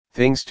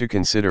Things to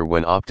consider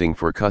when opting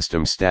for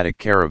custom static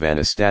caravan.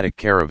 A static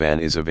caravan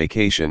is a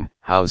vacation,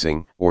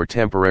 housing, or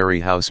temporary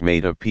house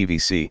made of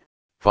PVC,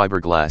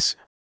 fiberglass,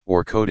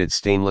 or coated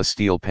stainless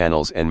steel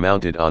panels and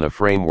mounted on a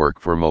framework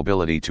for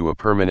mobility to a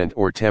permanent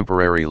or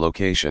temporary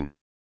location.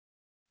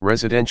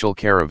 Residential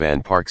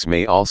caravan parks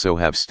may also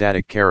have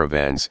static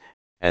caravans,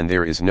 and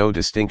there is no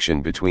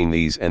distinction between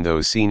these and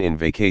those seen in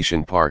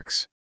vacation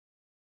parks.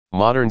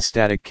 Modern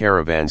static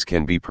caravans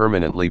can be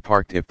permanently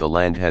parked if the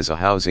land has a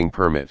housing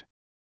permit.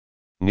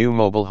 New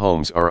mobile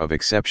homes are of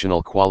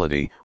exceptional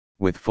quality,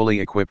 with fully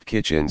equipped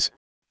kitchens,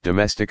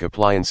 domestic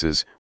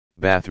appliances,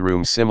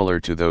 bathrooms similar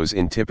to those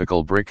in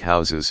typical brick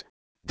houses,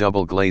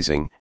 double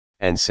glazing,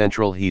 and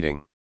central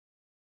heating.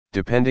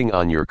 Depending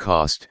on your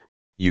cost,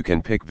 you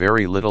can pick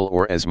very little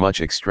or as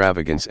much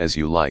extravagance as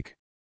you like.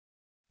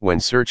 When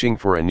searching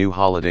for a new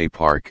holiday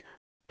park,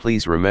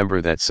 please remember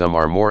that some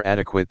are more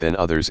adequate than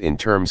others in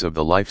terms of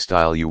the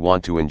lifestyle you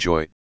want to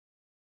enjoy.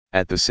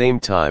 At the same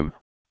time,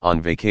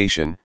 on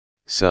vacation,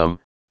 some,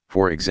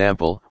 for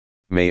example,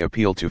 may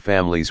appeal to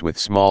families with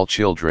small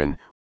children,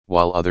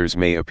 while others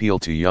may appeal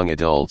to young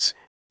adults,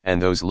 and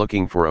those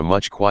looking for a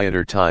much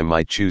quieter time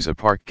might choose a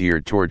park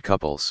geared toward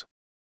couples.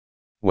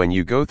 When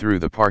you go through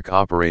the park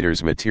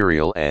operator's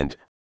material and,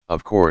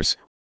 of course,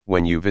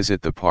 when you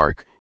visit the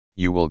park,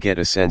 you will get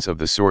a sense of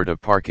the sort of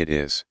park it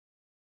is.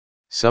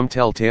 Some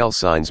telltale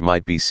signs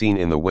might be seen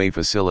in the way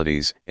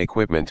facilities,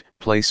 equipment,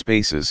 play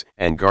spaces,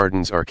 and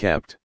gardens are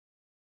kept.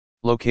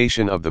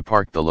 Location of the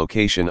park. The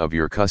location of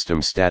your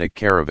custom static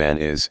caravan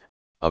is,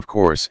 of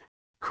course,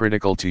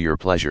 critical to your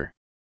pleasure.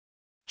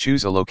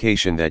 Choose a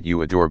location that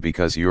you adore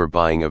because you're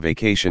buying a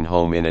vacation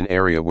home in an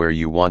area where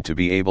you want to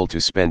be able to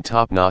spend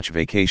top-notch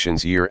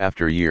vacations year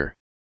after year.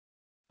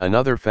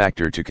 Another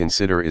factor to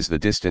consider is the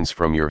distance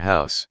from your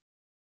house.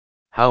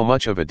 How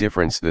much of a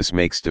difference this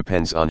makes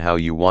depends on how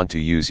you want to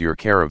use your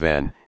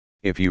caravan.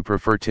 If you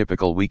prefer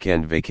typical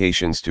weekend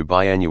vacations to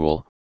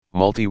biannual,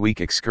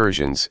 multi-week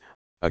excursions,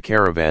 a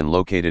caravan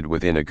located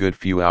within a good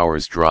few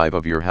hours' drive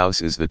of your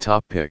house is the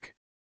top pick.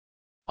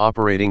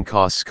 Operating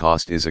costs.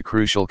 Cost is a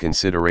crucial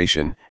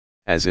consideration,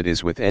 as it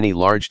is with any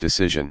large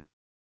decision.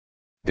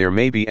 There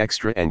may be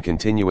extra and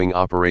continuing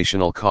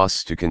operational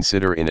costs to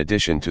consider in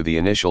addition to the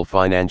initial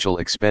financial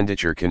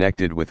expenditure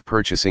connected with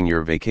purchasing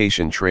your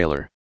vacation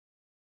trailer.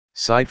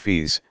 Site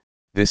fees.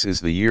 This is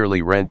the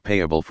yearly rent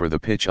payable for the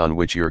pitch on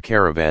which your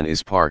caravan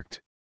is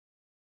parked.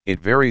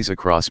 It varies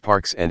across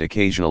parks and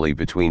occasionally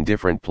between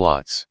different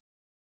plots.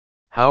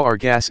 How are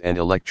gas and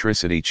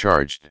electricity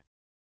charged?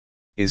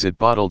 Is it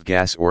bottled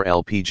gas or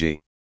LPG?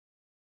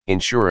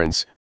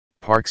 Insurance.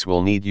 Parks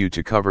will need you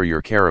to cover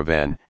your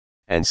caravan,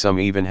 and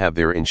some even have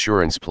their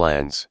insurance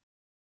plans.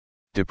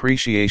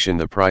 Depreciation.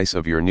 The price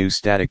of your new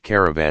static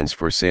caravans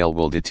for sale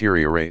will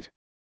deteriorate.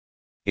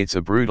 It's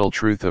a brutal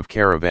truth of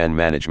caravan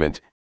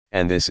management,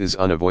 and this is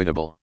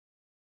unavoidable.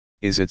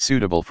 Is it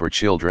suitable for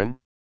children?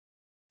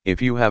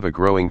 If you have a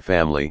growing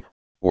family,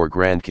 or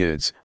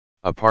grandkids,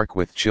 a park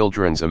with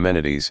children's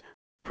amenities,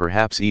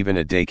 perhaps even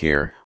a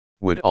daycare,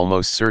 would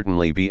almost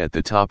certainly be at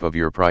the top of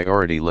your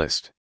priority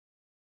list.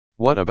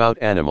 What about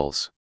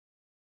animals?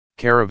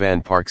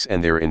 Caravan parks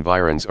and their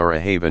environs are a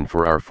haven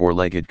for our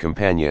four-legged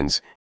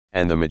companions,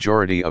 and the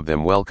majority of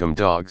them welcome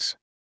dogs.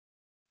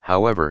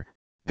 However,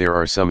 there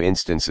are some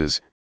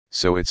instances,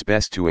 so it's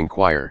best to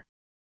inquire.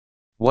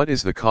 What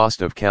is the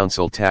cost of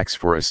council tax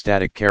for a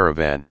static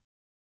caravan?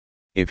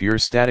 If your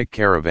static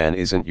caravan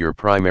isn't your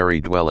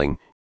primary dwelling,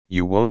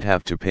 you won't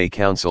have to pay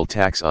council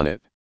tax on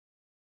it.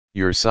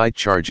 Your site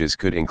charges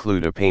could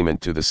include a payment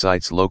to the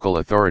site's local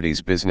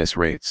authorities' business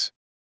rates.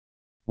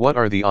 What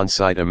are the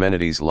on-site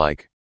amenities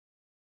like?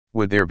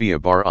 Would there be a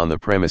bar on the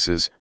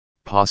premises,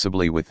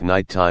 possibly with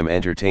nighttime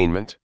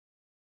entertainment?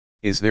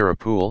 Is there a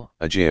pool,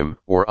 a gym,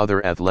 or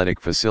other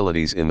athletic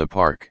facilities in the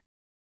park?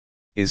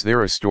 Is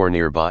there a store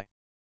nearby?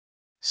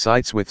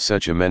 Sites with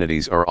such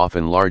amenities are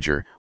often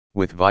larger,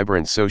 with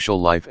vibrant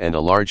social life and a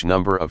large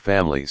number of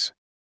families.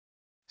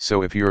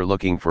 So if you're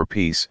looking for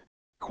peace,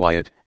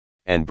 quiet,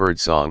 and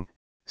birdsong,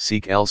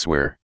 seek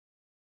elsewhere.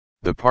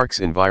 The park's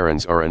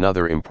environs are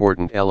another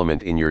important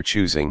element in your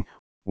choosing,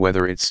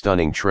 whether it's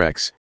stunning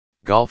treks,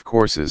 golf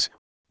courses,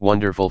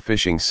 wonderful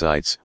fishing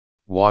sites,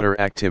 water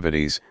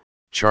activities,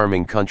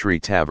 charming country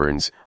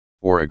taverns,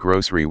 or a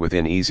grocery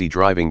within easy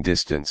driving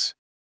distance.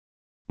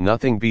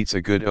 Nothing beats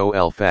a good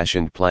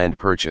old-fashioned planned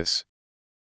purchase.